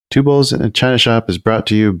Two Bulls in a China Shop is brought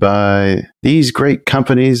to you by these great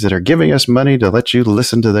companies that are giving us money to let you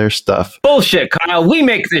listen to their stuff. Bullshit, Kyle. We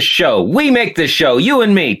make this show. You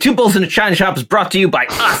and me. Two Bulls in a China Shop is brought to you by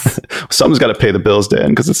us. Someone's got to pay the bills, Dan,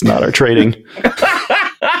 because it's not our trading.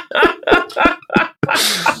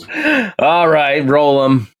 All right, roll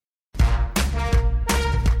them.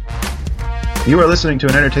 You are listening to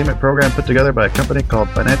an entertainment program put together by a company called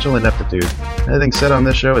Financial Ineptitude. Anything said on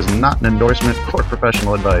this show is not an endorsement or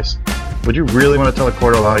professional advice. Would you really want to tell a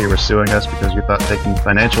court of law you were suing us because you thought taking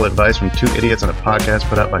financial advice from two idiots on a podcast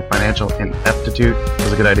put out by Financial Ineptitude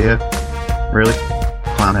was a good idea? Really?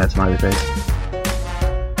 Clown hat smiley face.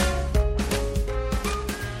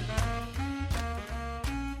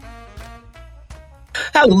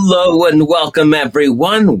 Hello and welcome,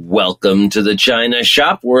 everyone. Welcome to the China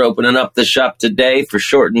Shop. We're opening up the shop today for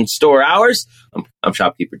shortened store hours. I'm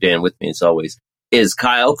shopkeeper Dan. With me, as always, is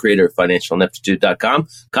Kyle, creator of FinancialIneptitude.com.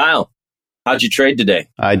 Kyle, how'd you trade today?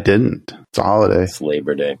 I didn't. It's a holiday. It's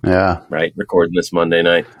Labor Day. Yeah. Right? Recording this Monday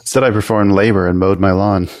night. Instead, I performed labor and mowed my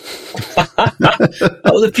lawn.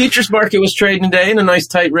 The futures market was trading today in a nice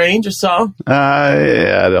tight range, I saw.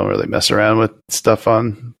 Yeah, I don't really mess around with stuff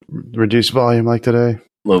on reduced volume like today.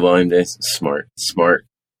 Low volume days. Smart.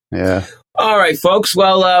 Yeah. All right, folks.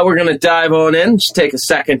 Well, we're going to dive on in. Just take a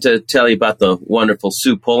second to tell you about the wonderful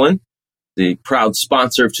Sue Pullen, the proud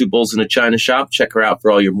sponsor of Two Bulls in a China Shop. Check her out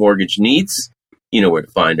for all your mortgage needs. You know where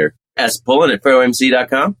to find her. Pullen at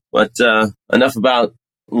FairWayMC.com. But enough about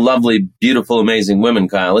lovely, beautiful, amazing women,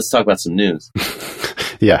 Kyle. Let's talk about some news.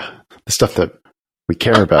 Yeah, the stuff that we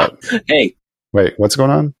care about. Hey. Wait, what's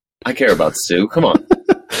going on? I care about Sue. Come on.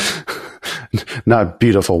 Not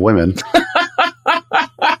beautiful women.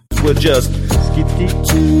 We're just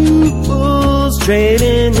two bulls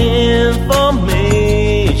trading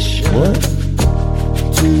information. What?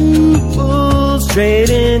 Two bulls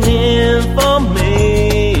trading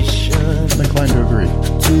information. I'm inclined to agree.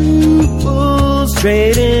 Two bulls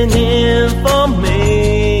trading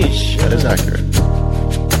information. That is accurate.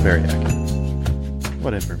 Very accurate.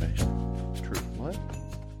 What information? True. What?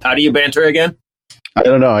 How do you banter again? I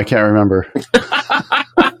don't know. I can't remember.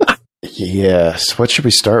 Yes. What should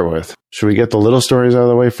we start with? Should we get the little stories out of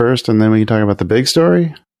the way first, and then we can talk about the big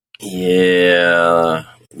story? Yeah.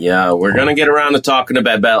 We're gonna get around to talking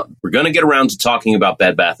about. We're gonna get around to talking about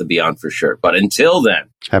Bed Bath & Beyond for sure. But until then,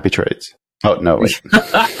 happy trades. Oh no! Wait.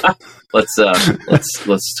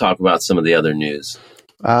 let's talk about some of the other news.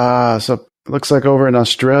 So it looks like over in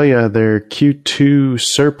Australia, their Q2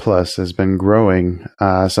 surplus has been growing.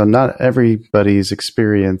 So not everybody's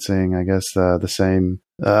experiencing, I guess, the same.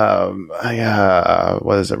 What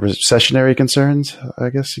is it? Recessionary concerns, I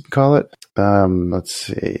guess you can call it. Let's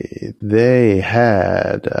see. They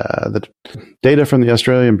had the data from the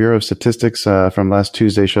Australian Bureau of Statistics from last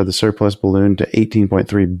Tuesday showed the surplus ballooned to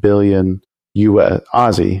 18.3 billion US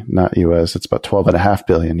Aussie, not US. It's about 12.5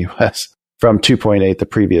 billion US from 2.8 the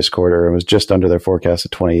previous quarter, and was just under their forecast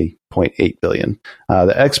of 20.8 billion.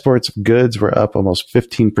 The exports of goods were up almost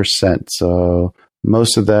 15%. So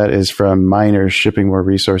most of that is from miners shipping more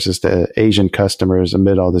resources to Asian customers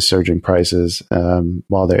amid all the surging prices,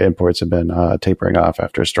 while their imports have been tapering off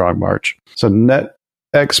after a strong March. So net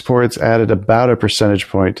exports added about a percentage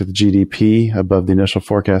point to the GDP above the initial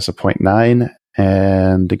forecast of 0.9,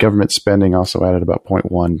 and the government spending also added about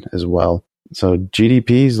 0.1 as well. So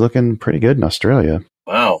GDP is looking pretty good in Australia.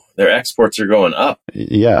 Wow, their exports are going up.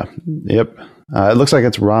 Yeah, yep. It looks like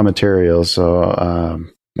it's raw materials, so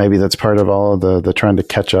maybe that's part of all of the trying to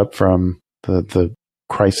catch up from the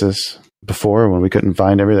crisis before when we couldn't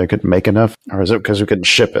find everything, couldn't make enough, or is it because we couldn't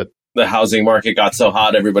ship it? The housing market got so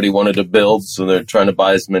hot, everybody wanted to build, so they're trying to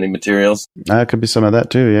buy as many materials. Could be some of that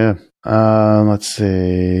too, yeah. Let's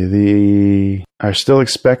see. They are still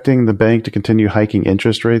expecting the bank to continue hiking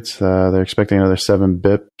interest rates. They're expecting another 7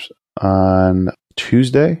 bips on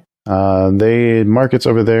Tuesday. Markets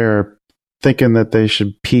over there are thinking that they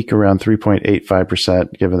should peak around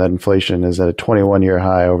 3.85%, given that inflation is at a 21-year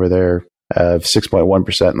high over there of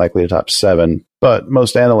 6.1%, likely to top 7. But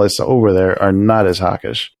most analysts over there are not as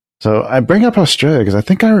hawkish. So I bring up Australia because I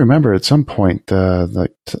think I remember at some point,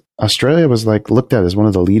 Australia was looked at as one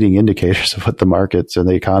of the leading indicators of what the markets and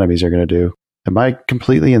the economies are going to do. Am I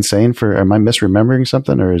completely insane am I misremembering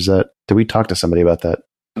something, or did we talk to somebody about that?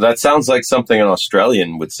 That sounds like something an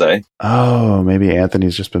Australian would say. Oh, maybe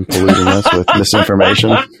Anthony's just been polluting us with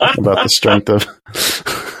misinformation about the strength of.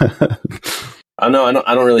 I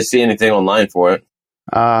don't really see anything online for it.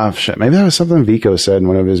 Shit. Maybe that was something Vico said in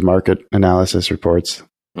one of his market analysis reports.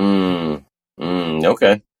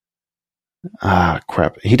 Okay.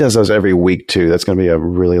 Crap. He does those every week too. That's going to be a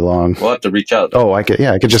really long. We'll have to reach out. Oh, I could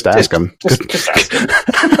just ask him. Just ask him.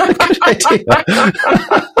 Good idea.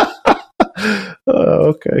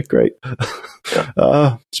 Okay, great.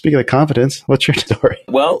 Speaking of confidence, what's your story?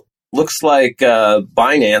 Well, looks like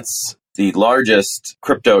Binance, the largest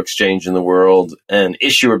crypto exchange in the world and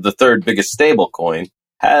issuer of the third biggest stablecoin,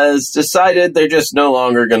 has decided they're just no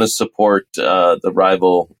longer going to support the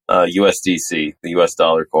rival USDC, the US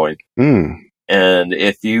dollar coin. And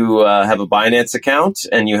if you have a Binance account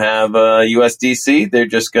and you have USDC, they're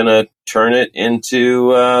just going to turn it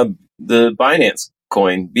into the Binance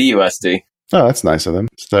coin, BUSD. Oh, that's nice of them.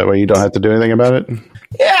 So that way you don't have to do anything about it?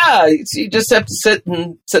 Yeah, you just have to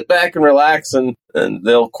sit back and relax, and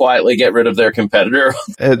they'll quietly get rid of their competitor.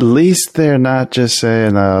 At least they're not just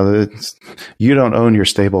saying, you don't own your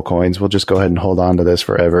stable coins. We'll just go ahead and hold on to this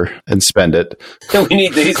forever and spend it. We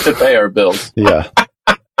need these to pay our bills. Yeah.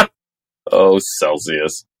 Oh,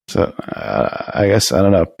 Celsius. So I guess, I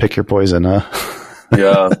don't know, pick your poison, huh?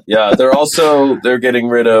 Yeah. They're getting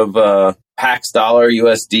rid of Pax Dollar,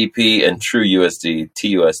 USDP, and True USD,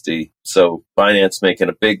 TUSD. So Binance making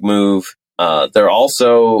a big move. They're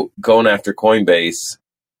also going after Coinbase,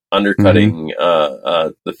 undercutting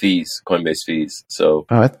the fees, Coinbase fees. So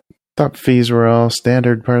I thought fees were all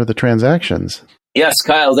standard part of the transactions. yes,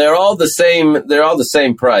 Kyle, they're all the same. They're all the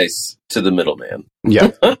same price to the middleman.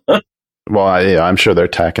 Yeah. Well, I'm sure they're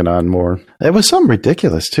tacking on more. It was something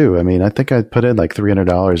ridiculous, too. I mean, I think I put in like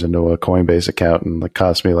 $300 into a Coinbase account, and it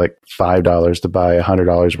cost me like $5 to buy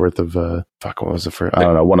 $100 worth of, what was it for? I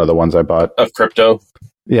don't know, one of the ones I bought. Of crypto?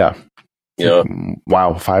 Yeah. Yeah.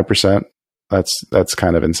 Wow, 5%? That's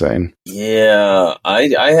kind of insane. Yeah,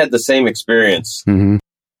 I had the same experience. Mm-hmm.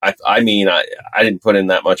 I mean, I didn't put in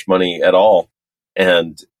that much money at all,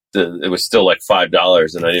 and it was still like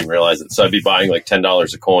 $5, and I didn't realize it. So I'd be buying like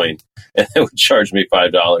 $10 a coin, and it would charge me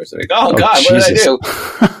 $5. Like, oh God, Jesus. What did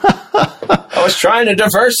I do? I was trying to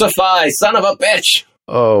diversify, son of a bitch.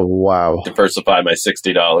 Oh, wow. Diversify my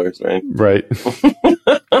 $60, right?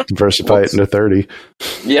 Right. Diversify it into 30.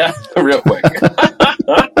 Yeah, real quick.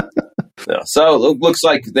 No, so it looks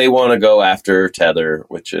like they want to go after Tether,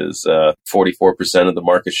 which is 44% of the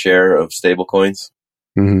market share of stablecoins.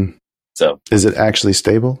 Mm-hmm. So, is it actually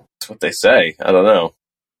stable? That's what they say. I don't know.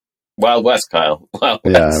 Wild West, Kyle. Wild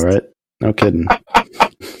West. Yeah, right. No kidding.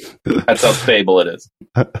 That's how stable it is.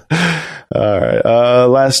 All right.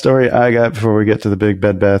 Last story I got before we get to the big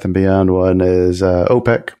Bed Bath & Beyond one is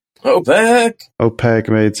OPEC. OPEC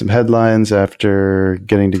made some headlines after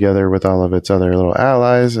getting together with all of its other little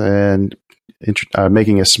allies and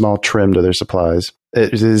making a small trim to their supplies.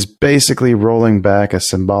 It is basically rolling back a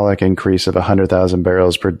symbolic increase of 100,000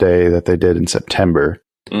 barrels per day that they did in September.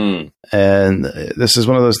 And this is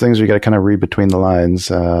one of those things where you got to kind of read between the lines.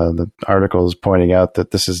 The article is pointing out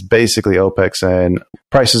that this is basically OPEC saying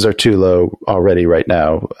prices are too low already right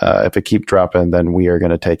now. If it keep dropping, then we are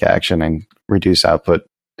going to take action and reduce output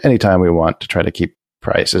anytime we want to try to keep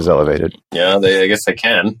prices elevated. Yeah, I guess they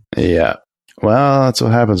can. Yeah. Well, that's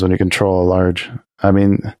what happens when you control a large. I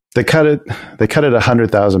mean, they cut it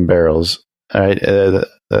 100,000 barrels. All right,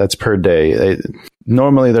 that's per day.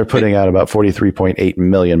 Normally, they're putting out about 43.8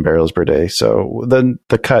 million barrels per day. So then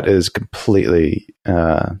the cut is completely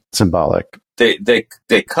symbolic. They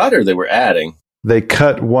cut, or they were adding? They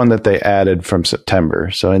cut one that they added from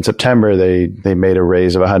September. So in September, they made a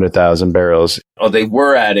raise of 100,000 barrels. Oh, they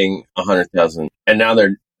were adding 100,000, and now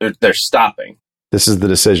they're stopping. This is the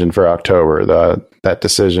decision for October. That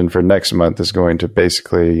decision for next month is going to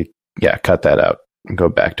basically, cut that out and go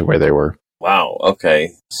back to where they were. Wow. Okay.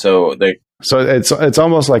 So it's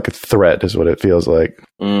almost like a threat, is what it feels like.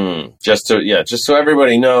 Just so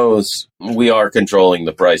everybody knows, we are controlling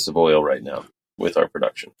the price of oil right now with our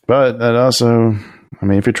production. But that also, I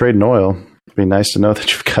mean, if you're trading oil, it'd be nice to know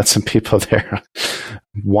that you've got some people there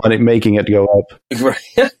making it go up.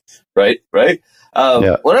 Right.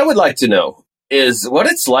 What I would like to know is what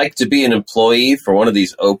it's like to be an employee for one of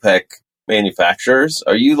these OPEC manufacturers.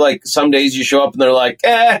 Are you like, some days you show up and they're like,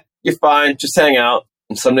 you're fine, just hang out.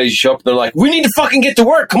 And some days you show up and they're like, we need to fucking get to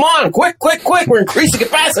work. Come on, quick. We're increasing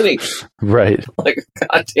capacity. Right. Like,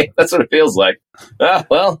 God damn, that's what it feels like.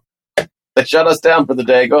 Well, they shut us down for the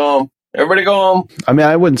day. Go home. Everybody go home. I mean,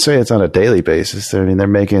 I wouldn't say it's on a daily basis. I mean, they're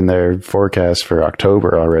making their forecast for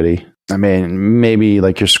October already. I mean, maybe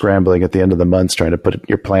like you're scrambling at the end of the month trying to put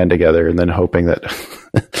your plan together and then hoping that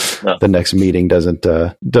the next meeting doesn't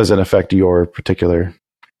affect your particular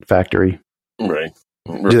factory. Right.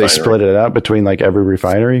 Do they split it out between like every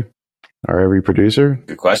refinery or every producer?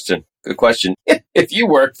 Good question. If you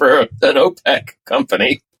work for an OPEC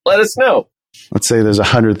company, let us know. let's say there's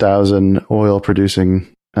 100,000 oil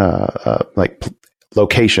producing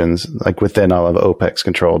locations like within all of OPEC's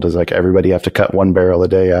control. Does like everybody have to cut 1 barrel a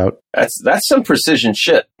day out? That's some precision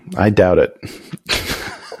shit. I doubt it.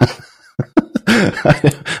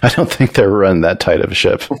 I don't think they're run that tight of a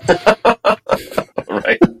ship.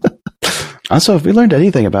 Right. Also, if we learned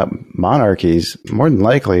anything about monarchies, more than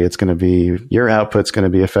likely it's going to be your output's going to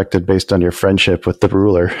be affected based on your friendship with the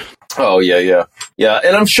ruler. Oh yeah.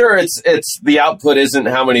 And I'm sure it's the output isn't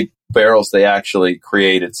how many barrels they actually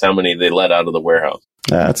create; it's how many they let out of the warehouse.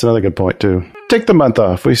 That's another good point too. Take the month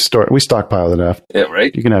off. We stockpiled enough. Yeah,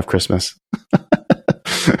 right. You can have Christmas.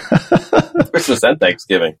 Christmas and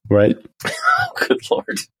Thanksgiving. Right. Good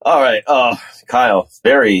Lord. All right. Oh, Kyle,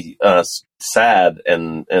 very sad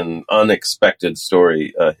and unexpected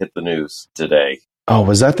story hit the news today. Oh,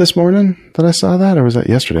 was that this morning that I saw that, or was that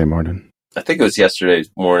yesterday morning? I think it was yesterday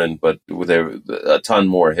morning, but there a ton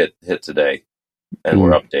more hit today, and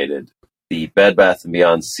were updated. The Bed Bath &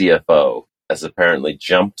 Beyond CFO has apparently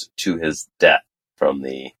jumped to his death from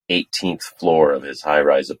the 18th floor of his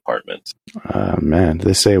high-rise apartment. Man, did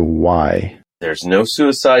they say why? There's no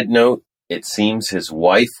suicide note. It seems his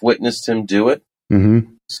wife witnessed him do it.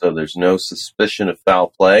 Mm-hmm. So there's no suspicion of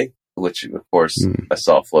foul play, which, of course, I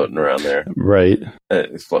saw floating around there. Right.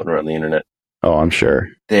 It's floating around the internet. Oh, I'm sure.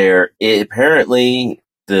 Apparently,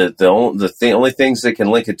 the only things they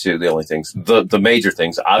can link it to, the major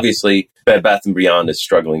things, obviously, Bed Bath & Beyond is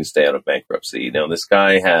struggling to stay out of bankruptcy. You know, this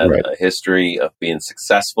guy had a history of being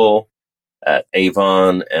successful at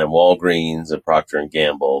Avon and Walgreens and Procter &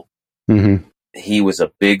 Gamble. Mm-hmm. He was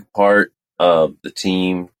a big part of the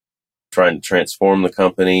team trying to transform the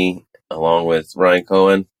company along with Ryan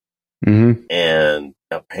Cohen. Mm-hmm. And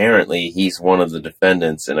apparently he's one of the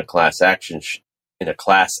defendants in a class action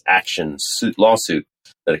lawsuit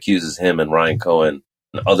that accuses him and Ryan Cohen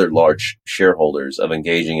and other large shareholders of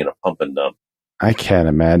engaging in a pump and dump. I can't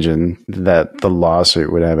imagine that the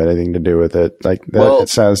lawsuit would have anything to do with it. Like that, it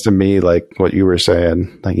sounds to me like what you were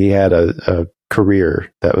saying. Like he had a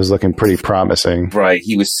career that was looking pretty promising. Right.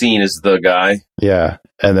 He was seen as the guy. Yeah.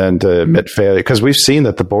 And then to admit failure, because we've seen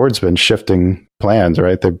that the board's been shifting plans,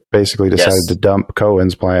 right? They basically decided to dump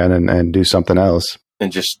Cohen's plan and do something else.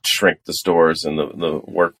 And just shrink the stores and the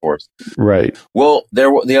workforce. Right. Well, there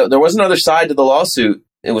was another side to the lawsuit.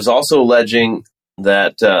 It was also alleging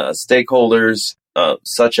that stakeholders,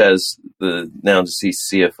 such as the now deceased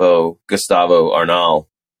CFO, Gustavo Arnal,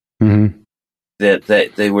 mm-hmm.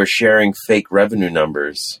 that they were sharing fake revenue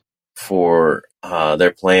numbers for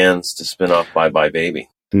their plans to spin off Bye Bye Baby.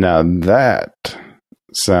 Now that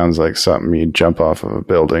sounds like something you'd jump off of a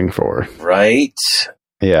building for. Right?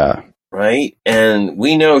 Yeah. Right? And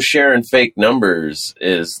we know sharing fake numbers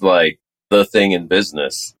is like the thing in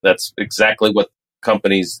business. That's exactly what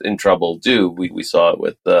companies in trouble do. We saw it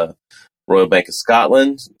with the Royal Bank of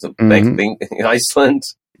Scotland, the Bank of Iceland.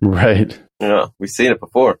 Right. Yeah, we've seen it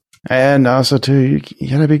before. And also, too, you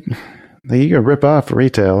gotta rip off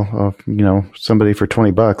retail of, somebody for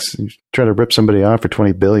 $20. You try to rip somebody off for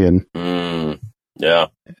 $20 billion. Yeah.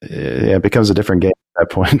 Yeah, it becomes a different game at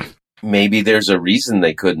that point. Maybe there's a reason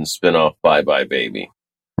they couldn't spin off Bye Bye Baby.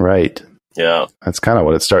 Right. Yeah. That's kind of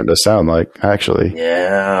what it's starting to sound like, actually.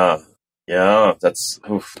 Yeah. Yeah. That's.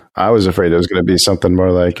 Oof. I was afraid it was going to be something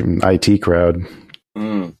more like an IT crowd.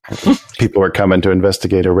 People were coming to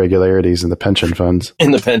investigate irregularities in the pension funds. In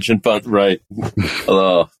the pension fund, right.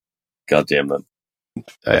 Oh, God damn them.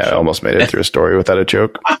 I almost made it through a story without a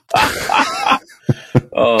joke.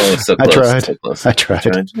 Oh, so close. I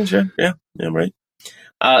tried. Yeah, right.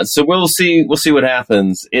 So we'll see what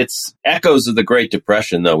happens. It's echoes of the Great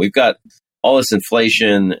Depression, though. We've got all this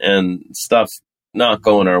inflation and stuff not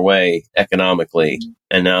going our way economically,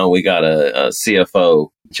 and now we got a CFO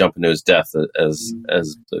jumping to his death as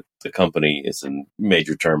the company is in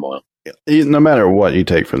major turmoil. No matter what you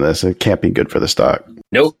take from this, it can't be good for the stock.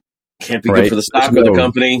 Nope, can't be good for the stock of the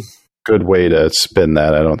company. Good way to spin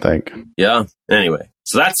that, I don't think. Yeah. Anyway,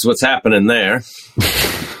 so that's what's happening there.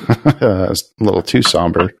 It's a little too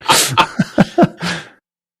somber.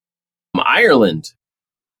 Ireland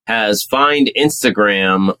has fined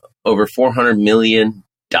Instagram over $400 million.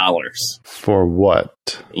 For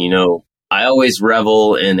what? I always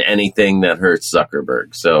revel in anything that hurts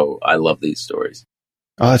Zuckerberg, so I love these stories.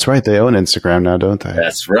 Oh, that's right. They own Instagram now, don't they?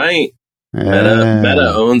 That's right.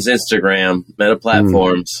 Meta owns Instagram, Meta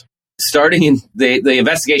Platforms. The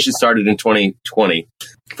investigation started in 2020,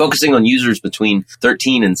 focusing on users between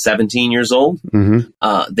 13 and 17 years old.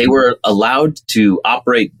 Mm-hmm. They were allowed to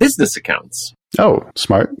operate business accounts. Oh,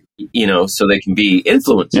 smart. So they can be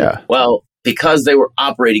influencers. Yeah. Well, because they were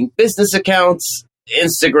operating business accounts,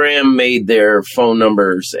 Instagram made their phone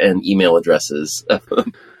numbers and email addresses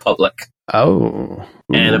public. Oh.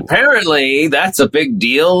 And Ooh. apparently that's a big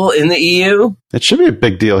deal in the EU. It should be a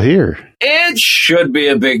big deal here. It should be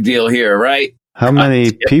a big deal here, right? How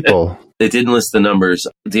many people? They didn't list the numbers.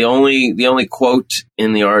 The only quote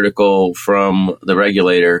in the article from the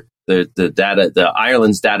regulator, the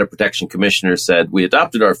Ireland's Data Protection Commissioner said, "We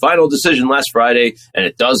adopted our final decision last Friday, and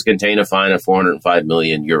it does contain a fine of 405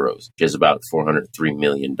 million euros, which is about $403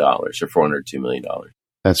 million or $402 million."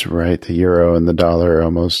 That's right. The euro and the dollar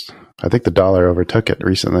almost. I think the dollar overtook it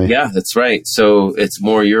recently. Yeah, that's right. So it's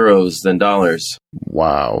more euros than dollars.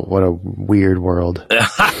 Wow, what a weird world.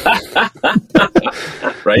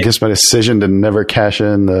 Right? I guess my decision to never cash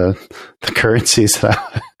in the currencies that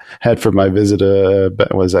I had for my visit,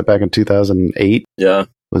 was that back in 2008? Yeah.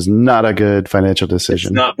 Was not a good financial decision.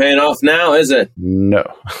 It's not paying off now, is it? No.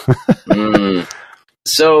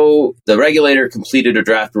 So the regulator completed a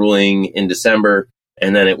draft ruling in December,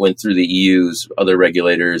 and then it went through the EU's other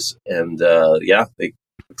regulators, and it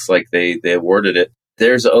looks like they awarded it.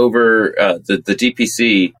 There's over the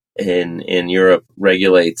DPC in Europe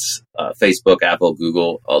regulates Facebook, Apple,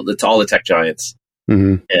 Google, all the tech giants,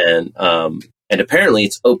 and apparently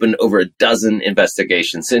it's opened over a dozen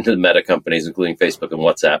investigations into the meta companies, including Facebook and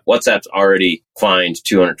WhatsApp. WhatsApp's already fined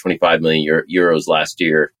 225 million euros last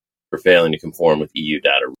year for failing to conform with EU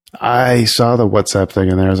data. I saw the WhatsApp thing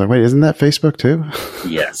in there. I was like, wait, isn't that Facebook too?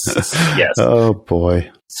 Yes. Yes. Oh, boy.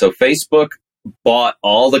 So Facebook bought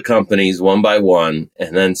all the companies one by one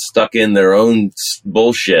and then stuck in their own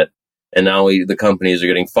bullshit. And now the companies are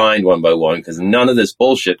getting fined one by one because none of this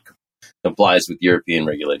bullshit complies with European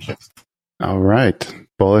regulations. All right.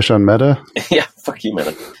 Bullish on Meta? Yeah, fuck you,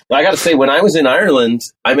 Meta. I got to say, when I was in Ireland,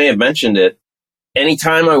 I may have mentioned it,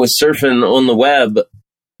 anytime I was surfing on the web,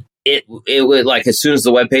 it would, like, as soon as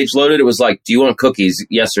the web page loaded, it was like, do you want cookies?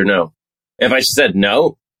 Yes or no? If I said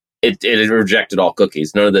no, it rejected all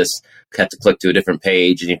cookies. None of this had to click to a different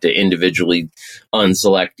page and you have to individually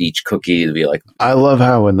unselect each cookie to be like. I love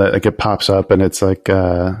how when it pops up and it's like,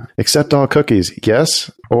 accept all cookies,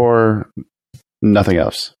 yes, or nothing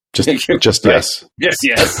else. Just Right. Yes.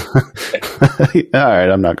 Yes. All right,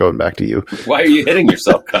 I'm not going back to you. Why are you hitting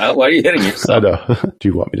yourself, Kyle? Why are you hitting yourself? I know. Do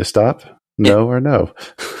you want me to stop? No or no?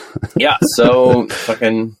 Yeah, so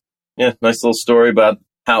fucking, nice little story about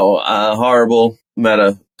how horrible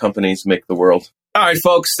Meta companies make the world. All right,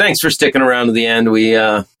 folks, thanks for sticking around to the end. We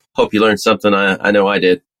hope you learned something. I know I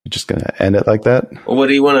did. You're just gonna end it like that? Well, what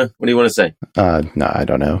do you want to say? No, I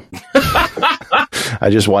don't know. I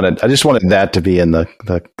just wanted that to be in the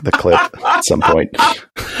clip at some point.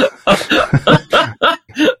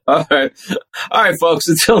 All right, folks.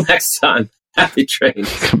 Until next time, happy trading.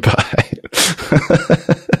 Goodbye.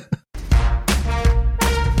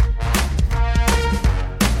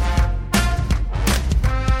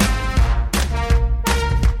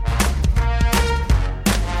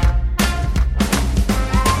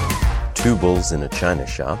 Two Bulls in a China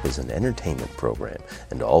Shop is an entertainment program,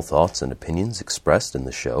 and all thoughts and opinions expressed in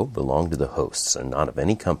the show belong to the hosts and not of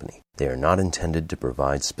any company. They are not intended to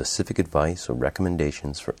provide specific advice or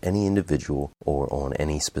recommendations for any individual or on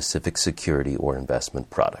any specific security or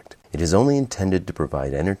investment product. It is only intended to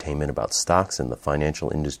provide entertainment about stocks in the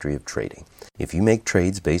financial industry of trading. If you make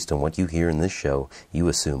trades based on what you hear in this show, you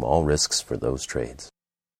assume all risks for those trades.